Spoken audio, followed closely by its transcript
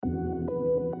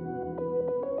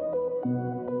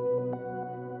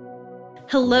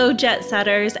Hello, Jet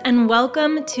Setters, and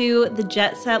welcome to the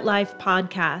Jet Set Life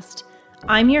podcast.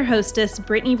 I'm your hostess,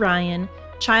 Brittany Ryan,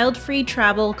 child-free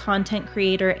travel content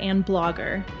creator and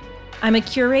blogger. I'm a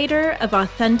curator of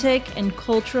authentic and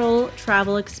cultural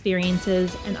travel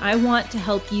experiences, and I want to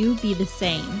help you be the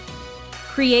same.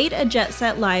 Create a jet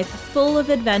set life full of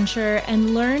adventure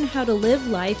and learn how to live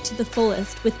life to the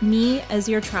fullest with me as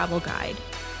your travel guide.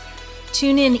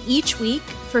 Tune in each week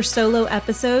for solo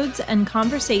episodes and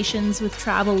conversations with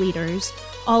travel leaders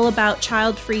all about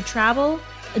child-free travel,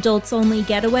 adults-only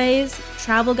getaways,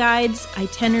 travel guides,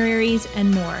 itineraries,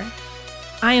 and more.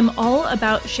 I am all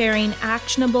about sharing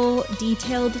actionable,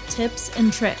 detailed tips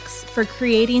and tricks for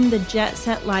creating the jet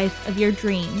set life of your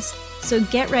dreams, so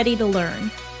get ready to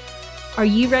learn. Are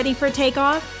you ready for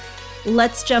takeoff?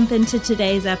 Let's jump into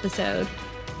today's episode.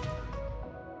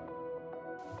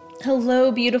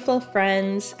 Hello, beautiful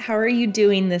friends. How are you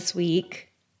doing this week?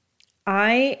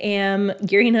 I am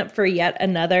gearing up for yet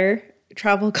another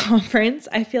travel conference.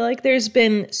 I feel like there's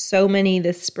been so many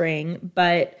this spring,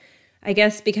 but I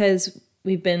guess because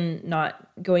we've been not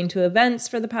going to events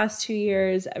for the past 2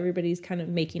 years, everybody's kind of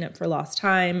making up for lost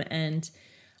time. And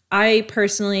I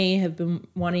personally have been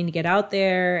wanting to get out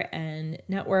there and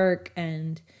network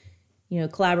and,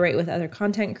 collaborate with other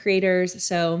content creators.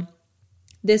 So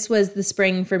this was the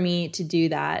spring for me to do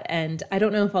that. And I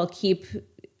don't know if I'll keep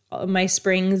my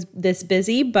springs this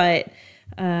busy, but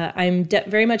I'm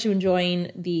very much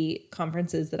enjoying the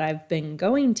conferences that I've been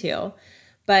going to.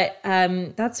 But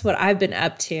that's what I've been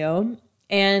up to.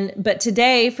 But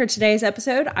today, for today's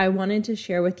episode, I wanted to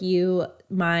share with you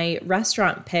my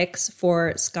restaurant picks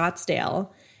for Scottsdale.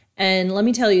 And let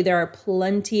me tell you, there are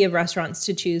plenty of restaurants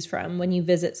to choose from when you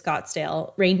visit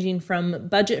Scottsdale, ranging from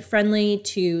budget-friendly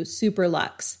to super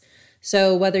luxe.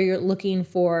 So whether you're looking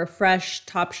for fresh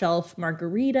top-shelf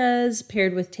margaritas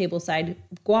paired with tableside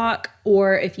guac,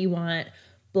 or if you want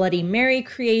Bloody Mary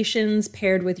creations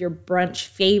paired with your brunch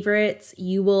favorites,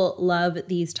 you will love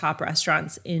these top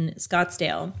restaurants in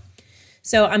Scottsdale.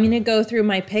 So I'm going to go through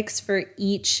my picks for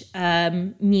each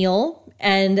meal,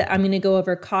 and I'm going to go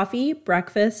over coffee,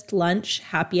 breakfast, lunch,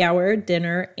 happy hour,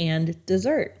 dinner, and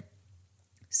dessert.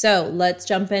 So let's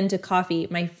jump into coffee.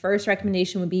 My first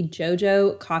recommendation would be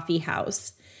JoJo Coffee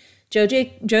House.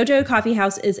 JoJo Coffee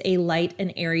House is a light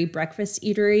and airy breakfast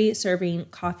eatery serving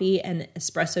coffee and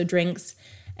espresso drinks,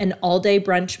 an all-day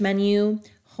brunch menu,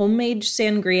 homemade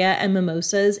sangria and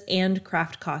mimosas, and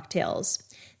craft cocktails.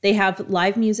 They have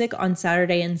live music on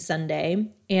Saturday and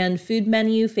Sunday, and food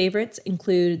menu favorites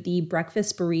include the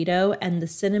breakfast burrito and the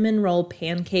cinnamon roll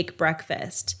pancake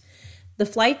breakfast. The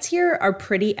flights here are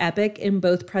pretty epic in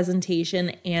both presentation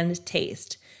and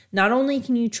taste. Not only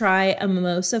can you try a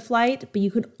mimosa flight, but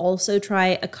you could also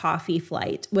try a coffee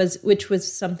flight, which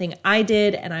was something I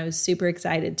did, and I was super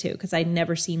excited too because I'd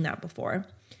never seen that before.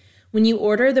 When you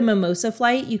order the mimosa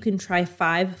flight, you can try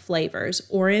 5 flavors: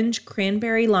 orange,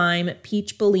 cranberry lime,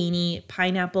 peach bellini,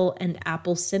 pineapple, and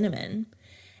apple cinnamon.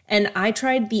 And I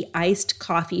tried the iced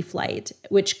coffee flight,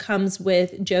 which comes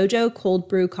with JoJo cold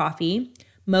brew coffee,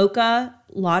 mocha,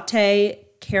 latte,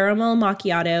 caramel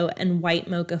macchiato, and white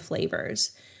mocha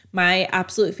flavors. My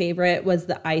absolute favorite was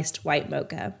the iced white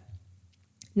mocha.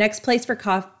 Next place for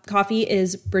coffee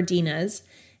is Berdina's.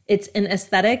 It's an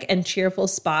aesthetic and cheerful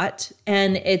spot,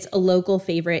 and it's a local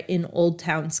favorite in Old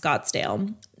Town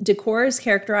Scottsdale. Decor is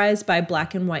characterized by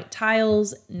black and white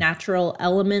tiles, natural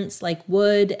elements like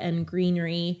wood and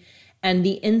greenery, and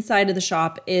the inside of the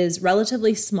shop is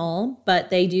relatively small, but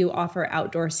they do offer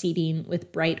outdoor seating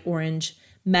with bright orange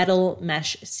metal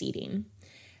mesh seating.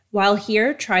 While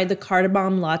here, try the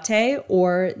cardamom latte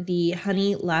or the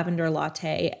honey lavender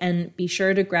latte, and be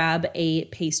sure to grab a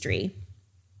pastry.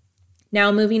 Now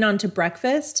moving on to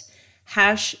breakfast,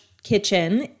 Hash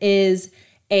Kitchen is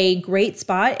a great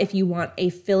spot if you want a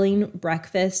filling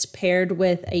breakfast paired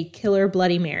with a killer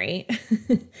Bloody Mary.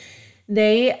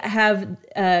 They have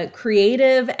a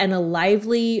creative and a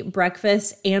lively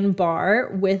breakfast and bar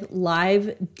with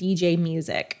live DJ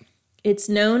music. It's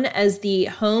known as the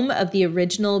home of the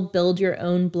original Build Your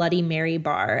Own Bloody Mary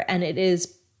bar, and it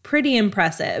is pretty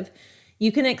impressive.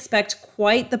 You can expect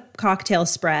quite the cocktail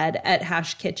spread at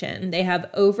Hash Kitchen. They have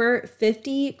over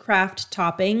 50 craft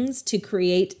toppings to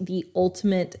create the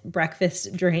ultimate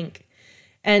breakfast drink.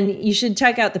 And you should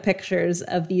check out the pictures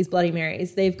of these Bloody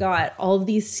Marys. They've got all of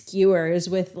these skewers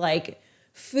with like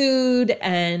food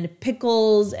and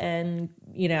pickles and,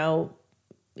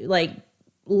 like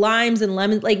limes and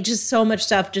lemons, like just so much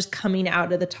stuff just coming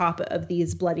out of the top of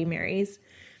these Bloody Marys.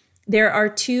 There are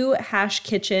 2 Hash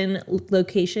Kitchen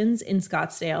locations in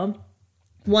Scottsdale.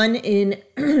 one in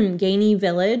Gainey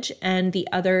Village and the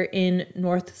other in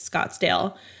North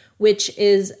Scottsdale, which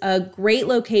is a great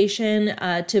location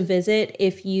to visit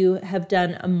if you have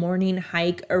done a morning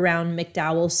hike around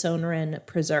McDowell-Sonoran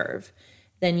Preserve.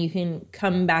 Then you can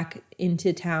come back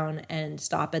into town and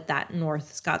stop at that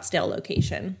North Scottsdale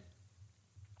location.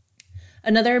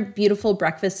 Another beautiful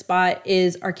breakfast spot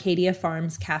is Arcadia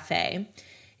Farms Cafe.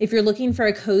 If you're looking for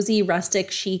a cozy, rustic,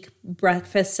 chic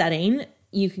breakfast setting,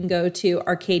 you can go to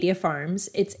Arcadia Farms.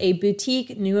 It's a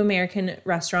boutique New American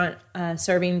restaurant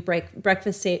serving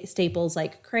breakfast staples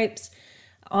like crepes,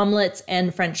 omelets,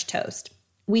 and French toast.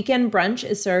 Weekend brunch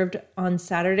is served on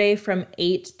Saturday from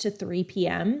 8 to 3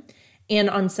 p.m. and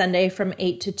on Sunday from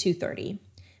 8 to 2:30.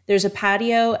 There's a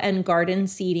patio and garden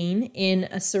seating in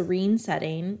a serene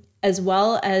setting, as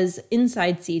well as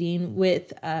inside seating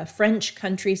with French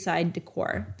countryside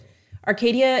decor.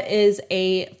 Arcadia is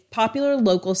a popular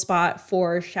local spot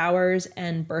for showers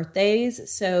and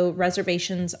birthdays, so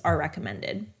reservations are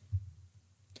recommended.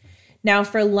 Now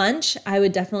for lunch, I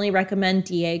would definitely recommend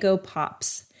Diego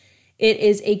Pops. It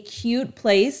is a cute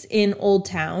place in Old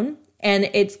Town, and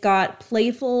it's got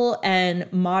playful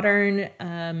and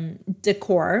modern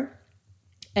decor.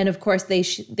 And of course, they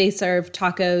serve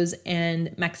tacos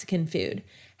and Mexican food.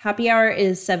 Happy hour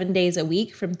is 7 days a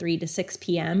week from 3 to 6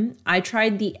 p.m. I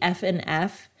tried the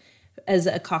F&F as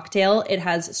a cocktail. It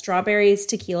has strawberries,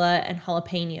 tequila, and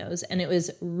jalapenos, and it was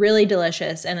really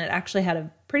delicious, and it actually had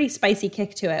a pretty spicy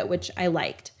kick to it, which I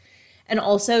liked. And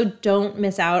also, don't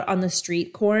miss out on the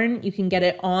street corn. You can get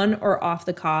it on or off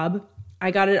the cob. I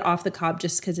got it off the cob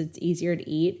just because it's easier to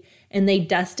eat. And they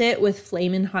dust it with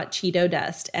flamin' hot Cheeto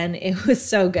dust, and it was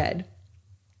so good.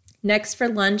 Next for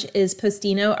lunch is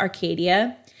Postino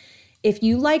Arcadia. If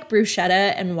you like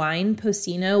bruschetta and wine,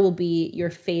 Postino will be your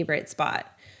favorite spot.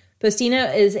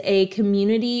 Postino is a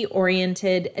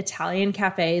community-oriented Italian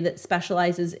cafe that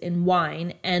specializes in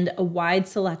wine and a wide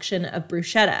selection of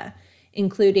bruschetta,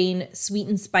 including sweet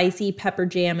and spicy pepper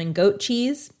jam and goat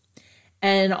cheese,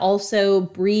 and also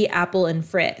brie, apple, and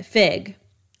fig.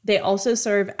 They also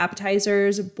serve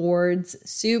appetizers, boards,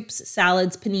 soups,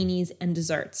 salads, paninis, and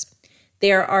desserts.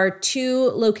 There are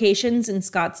 2 locations in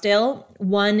Scottsdale,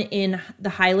 one in the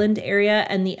Highland area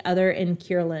and the other in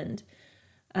Kierland.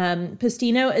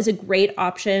 Postino is a great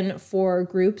option for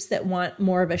groups that want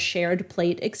more of a shared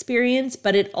plate experience,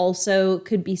 but it also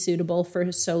could be suitable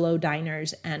for solo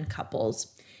diners and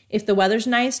couples. If the weather's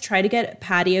nice, try to get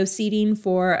patio seating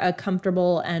for a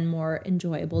comfortable and more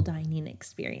enjoyable dining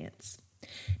experience.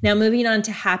 Now moving on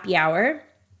to happy hour.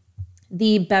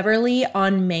 The Beverly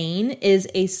on Main is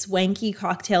a swanky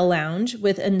cocktail lounge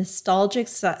with a nostalgic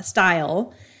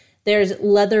style. There's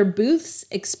leather booths,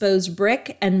 exposed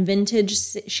brick, and vintage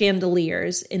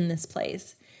chandeliers in this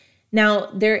place. Now,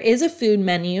 there is a food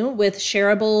menu with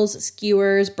shareables,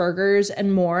 skewers, burgers,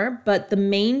 and more, but the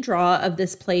main draw of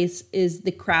this place is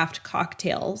the craft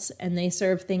cocktails, and they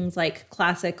serve things like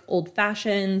classic old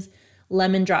fashions,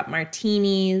 lemon drop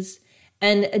martinis,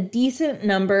 and a decent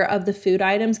number of the food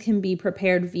items can be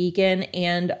prepared vegan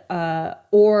and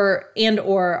or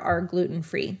are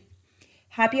gluten-free.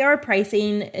 Happy hour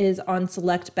pricing is on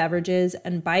select beverages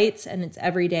and bites, and it's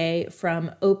every day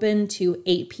from open to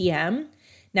 8 p.m.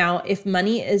 Now, if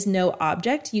money is no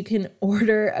object, you can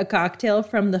order a cocktail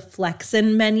from the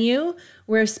Flexin menu,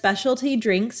 where specialty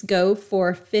drinks go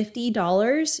for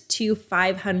 $50 to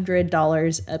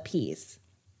 $500 a piece.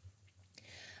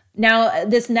 Now,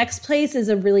 this next place is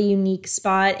a really unique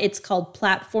spot. It's called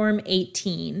Platform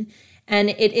 18, and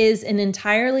it is an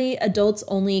entirely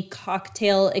adults-only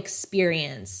cocktail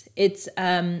experience. It's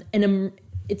an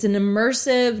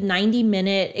immersive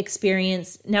 90-minute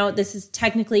experience. Now, this is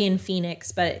technically in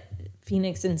Phoenix, but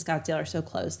Phoenix and Scottsdale are so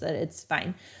close that it's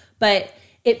fine. But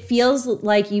it feels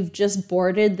like you've just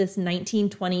boarded this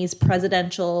 1920s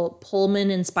presidential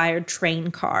Pullman-inspired train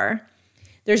car.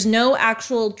 There's no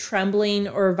actual trembling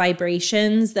or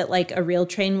vibrations that like a real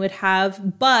train would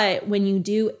have, but when you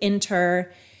do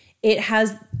enter, it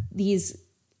has these,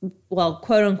 well,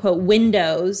 quote unquote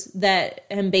windows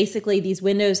and basically these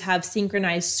windows have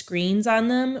synchronized screens on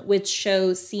them, which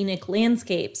show scenic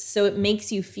landscapes. So it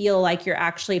makes you feel like you're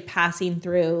actually passing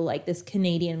through like this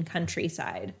Canadian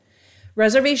countryside.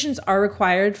 Reservations are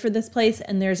required for this place,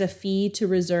 and there's a fee to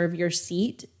reserve your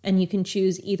seat, and you can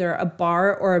choose either a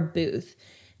bar or a booth.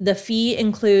 The fee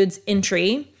includes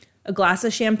entry, a glass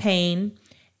of champagne,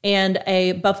 and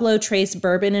a Buffalo Trace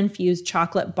bourbon-infused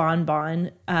chocolate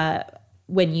bonbon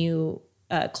when you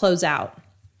close out.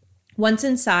 Once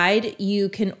inside, you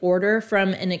can order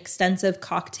from an extensive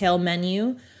cocktail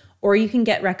menu, or you can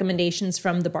get recommendations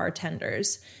from the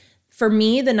bartenders. For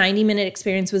me, the 90-minute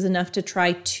experience was enough to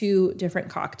try 2 different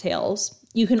cocktails.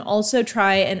 You can also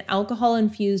try an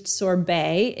alcohol-infused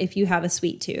sorbet if you have a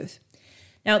sweet tooth.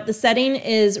 Now, the setting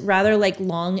is rather like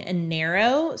long and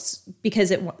narrow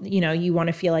because you want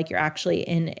to feel like you're actually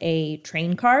in a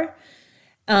train car.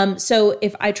 So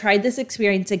if I tried this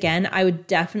experience again, I would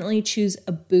definitely choose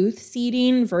a booth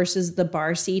seating versus the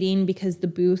bar seating because the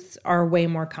booths are way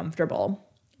more comfortable.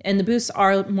 And the booths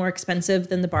are more expensive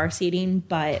than the bar seating,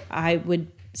 but I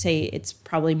would say it's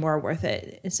probably more worth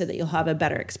it so that you'll have a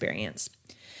better experience.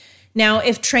 Now,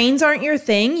 if trains aren't your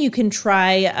thing, you can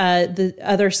try the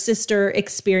other sister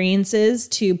experiences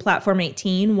to Platform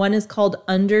 18. One is called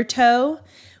Undertow,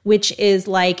 which is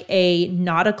like a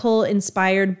nautical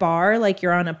inspired bar, like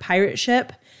you're on a pirate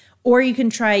ship. Or you can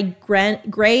try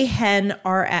Grey Hen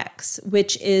RX,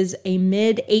 which is a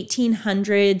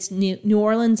mid-1800s New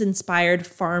Orleans-inspired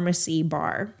pharmacy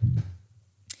bar.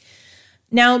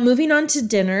 Now, moving on to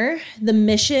dinner, the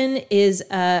Mission is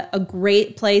a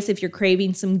great place if you're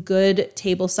craving some good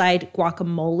tableside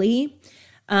guacamole.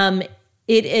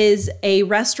 It is a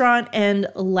restaurant and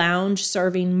lounge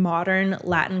serving modern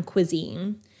Latin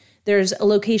cuisine. There's a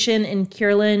location in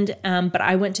Kierland, but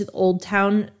I went to the Old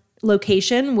Town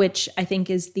location, which I think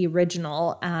is the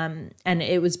original, and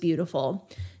it was beautiful.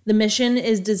 The Mission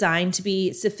is designed to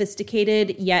be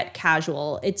sophisticated yet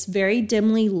casual. It's very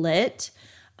dimly lit,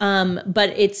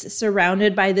 but it's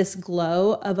surrounded by this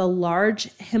glow of a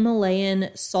large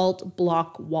Himalayan salt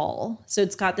block wall. So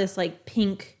it's got this like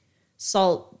pink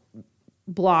salt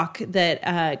block that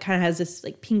kind of has this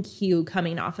like pink hue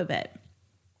coming off of it.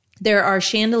 There are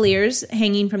chandeliers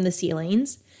hanging from the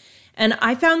ceilings. And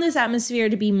I found this atmosphere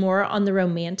to be more on the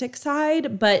romantic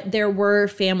side, but there were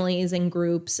families and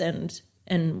groups and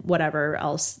whatever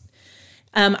else.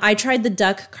 I tried the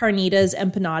duck carnitas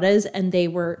empanadas, and they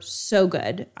were so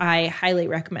good. I highly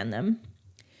recommend them.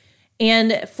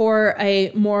 And for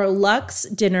a more luxe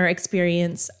dinner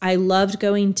experience, I loved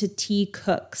going to Tea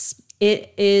Cooks.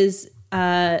 It is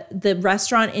the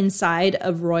restaurant inside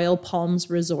of Royal Palms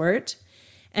Resort.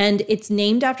 And it's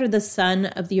named after the son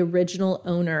of the original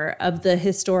owner of the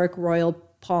historic Royal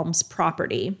Palms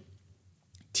property.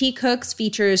 Tea Cooks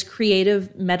features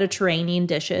creative Mediterranean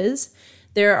dishes.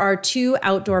 There are 2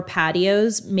 outdoor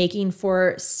patios making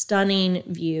for stunning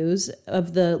views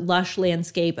of the lush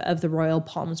landscape of the Royal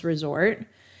Palms Resort.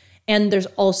 And there's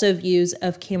also views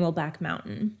of Camelback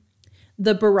Mountain.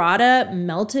 The burrata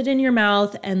melted in your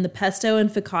mouth, and the pesto and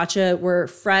focaccia were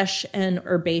fresh and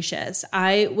herbaceous.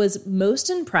 I was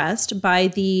most impressed by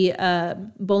the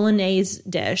bolognese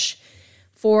dish.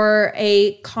 For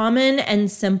a common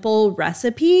and simple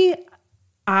recipe,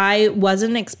 I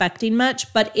wasn't expecting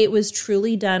much, but it was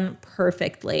truly done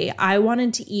perfectly. I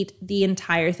wanted to eat the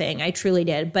entire thing. I truly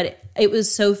did, but it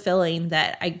was so filling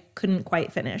that I couldn't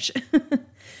quite finish.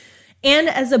 And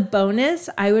as a bonus,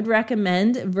 I would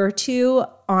recommend Virtue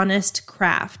Honest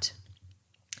Craft.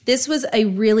 This was a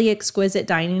really exquisite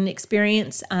dining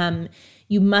experience.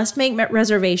 You must make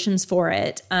reservations for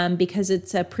it because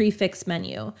it's a prefix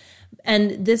menu.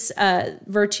 And this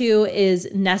Virtue is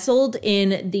nestled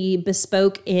in the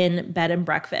Bespoke Inn Bed and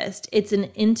Breakfast. It's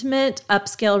an intimate,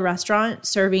 upscale restaurant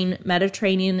serving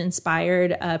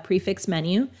Mediterranean-inspired prefix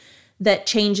menu that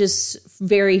changes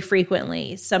very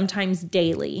frequently, sometimes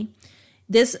daily.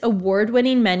 This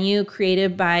award-winning menu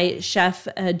created by Chef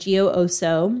Gio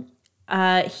Osso,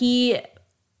 he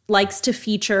likes to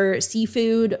feature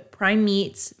seafood, prime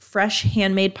meats, fresh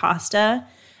handmade pasta,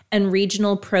 and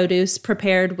regional produce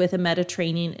prepared with a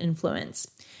Mediterranean influence.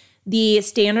 The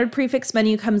standard prefix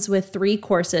menu comes with 3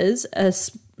 courses, a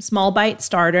small bite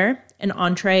starter, an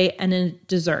entree, and a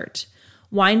dessert.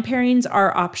 Wine pairings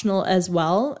are optional as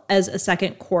well as a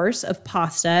second course of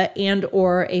pasta and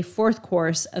or a 4th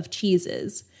course of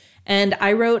cheeses. And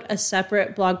I wrote a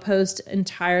separate blog post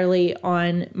entirely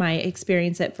on my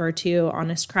experience at Virtue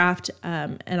Honest Craft,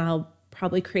 and I'll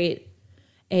probably create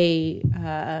a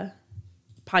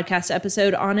podcast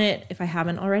episode on it if I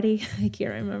haven't already. I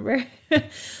can't remember.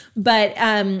 But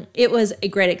it was a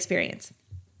great experience.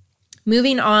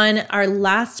 Moving on, our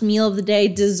last meal of the day,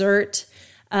 dessert.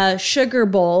 Sugar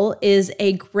Bowl is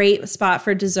a great spot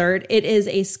for dessert. It is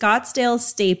a Scottsdale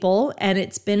staple, and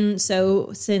it's been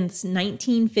so since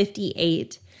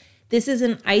 1958. This is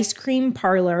an ice cream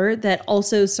parlor that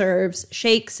also serves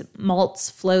shakes, malts,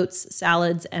 floats,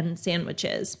 salads, and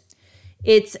sandwiches.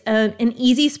 It's an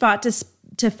easy spot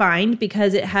to find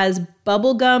because it has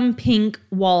bubblegum pink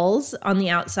walls on the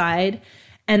outside,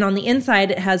 and on the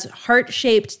inside it has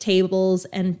heart-shaped tables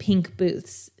and pink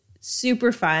booths.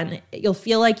 Super fun. You'll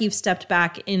feel like you've stepped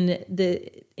back in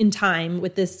time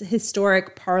with this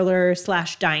historic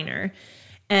parlor/diner.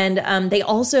 And they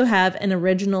also have an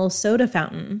original soda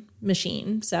fountain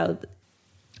machine. So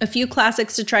a few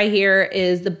classics to try here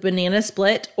is the banana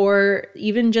split or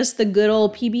even just the good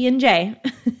old PB&J.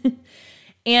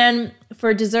 And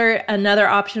for dessert, another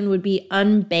option would be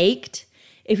unbaked.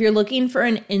 If you're looking for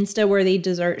an Insta-worthy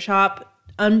dessert shop,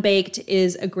 Unbaked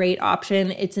is a great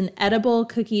option. It's an edible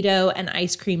cookie dough and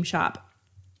ice cream shop.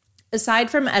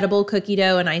 Aside from edible cookie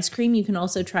dough and ice cream, you can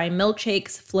also try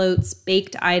milkshakes, floats,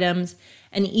 baked items,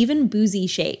 and even boozy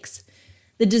shakes.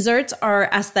 The desserts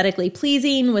are aesthetically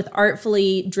pleasing with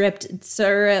artfully dripped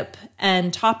syrup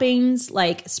and toppings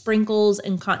like sprinkles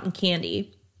and cotton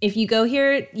candy. If you go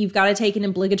here, you've got to take an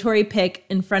obligatory pic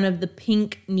in front of the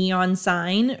pink neon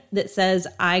sign that says,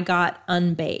 "I got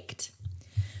unbaked."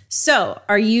 So,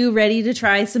 are you ready to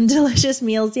try some delicious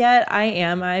meals yet? I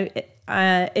am.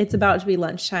 It's about to be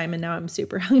lunchtime and now I'm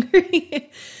super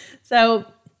hungry. So,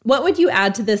 what would you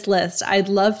add to this list? I'd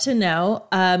love to know.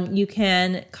 You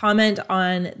can comment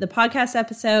on the podcast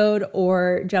episode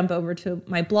or jump over to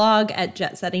my blog at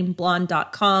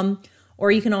jetsettingblonde.com,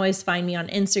 or you can always find me on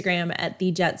Instagram at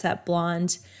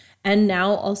thejetsetblonde, and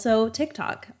now also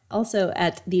TikTok, also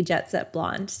at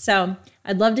thejetsetblonde. So,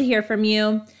 I'd love to hear from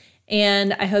you.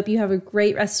 And I hope you have a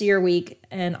great rest of your week,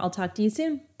 and I'll talk to you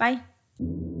soon. Bye.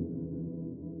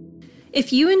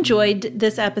 If you enjoyed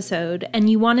this episode and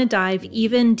you want to dive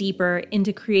even deeper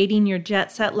into creating your jet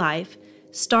set life,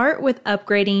 start with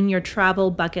upgrading your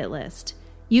travel bucket list.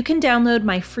 You can download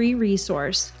my free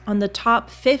resource on the top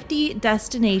 50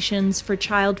 destinations for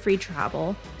child-free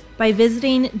travel by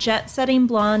visiting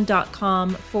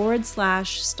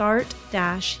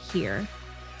jetsettingblonde.com/start-here.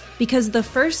 Because the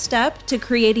first step to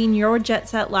creating your jet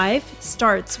set life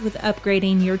starts with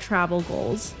upgrading your travel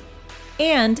goals.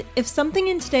 And if something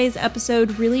in today's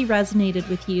episode really resonated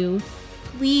with you,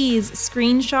 please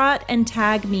screenshot and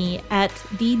tag me at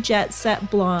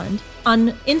thejetsetblonde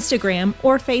on Instagram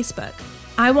or Facebook.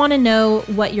 I want to know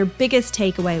what your biggest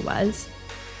takeaway was.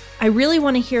 I really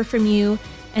want to hear from you,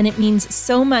 and it means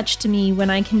so much to me when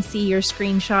I can see your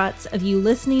screenshots of you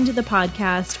listening to the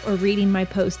podcast or reading my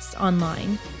posts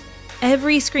online.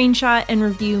 Every screenshot and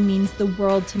review means the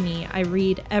world to me. I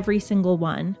read every single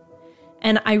one.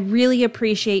 And I really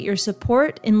appreciate your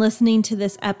support in listening to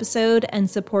this episode and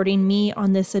supporting me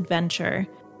on this adventure.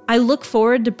 I look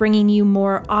forward to bringing you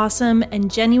more awesome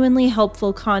and genuinely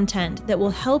helpful content that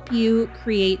will help you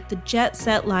create the jet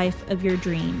set life of your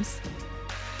dreams.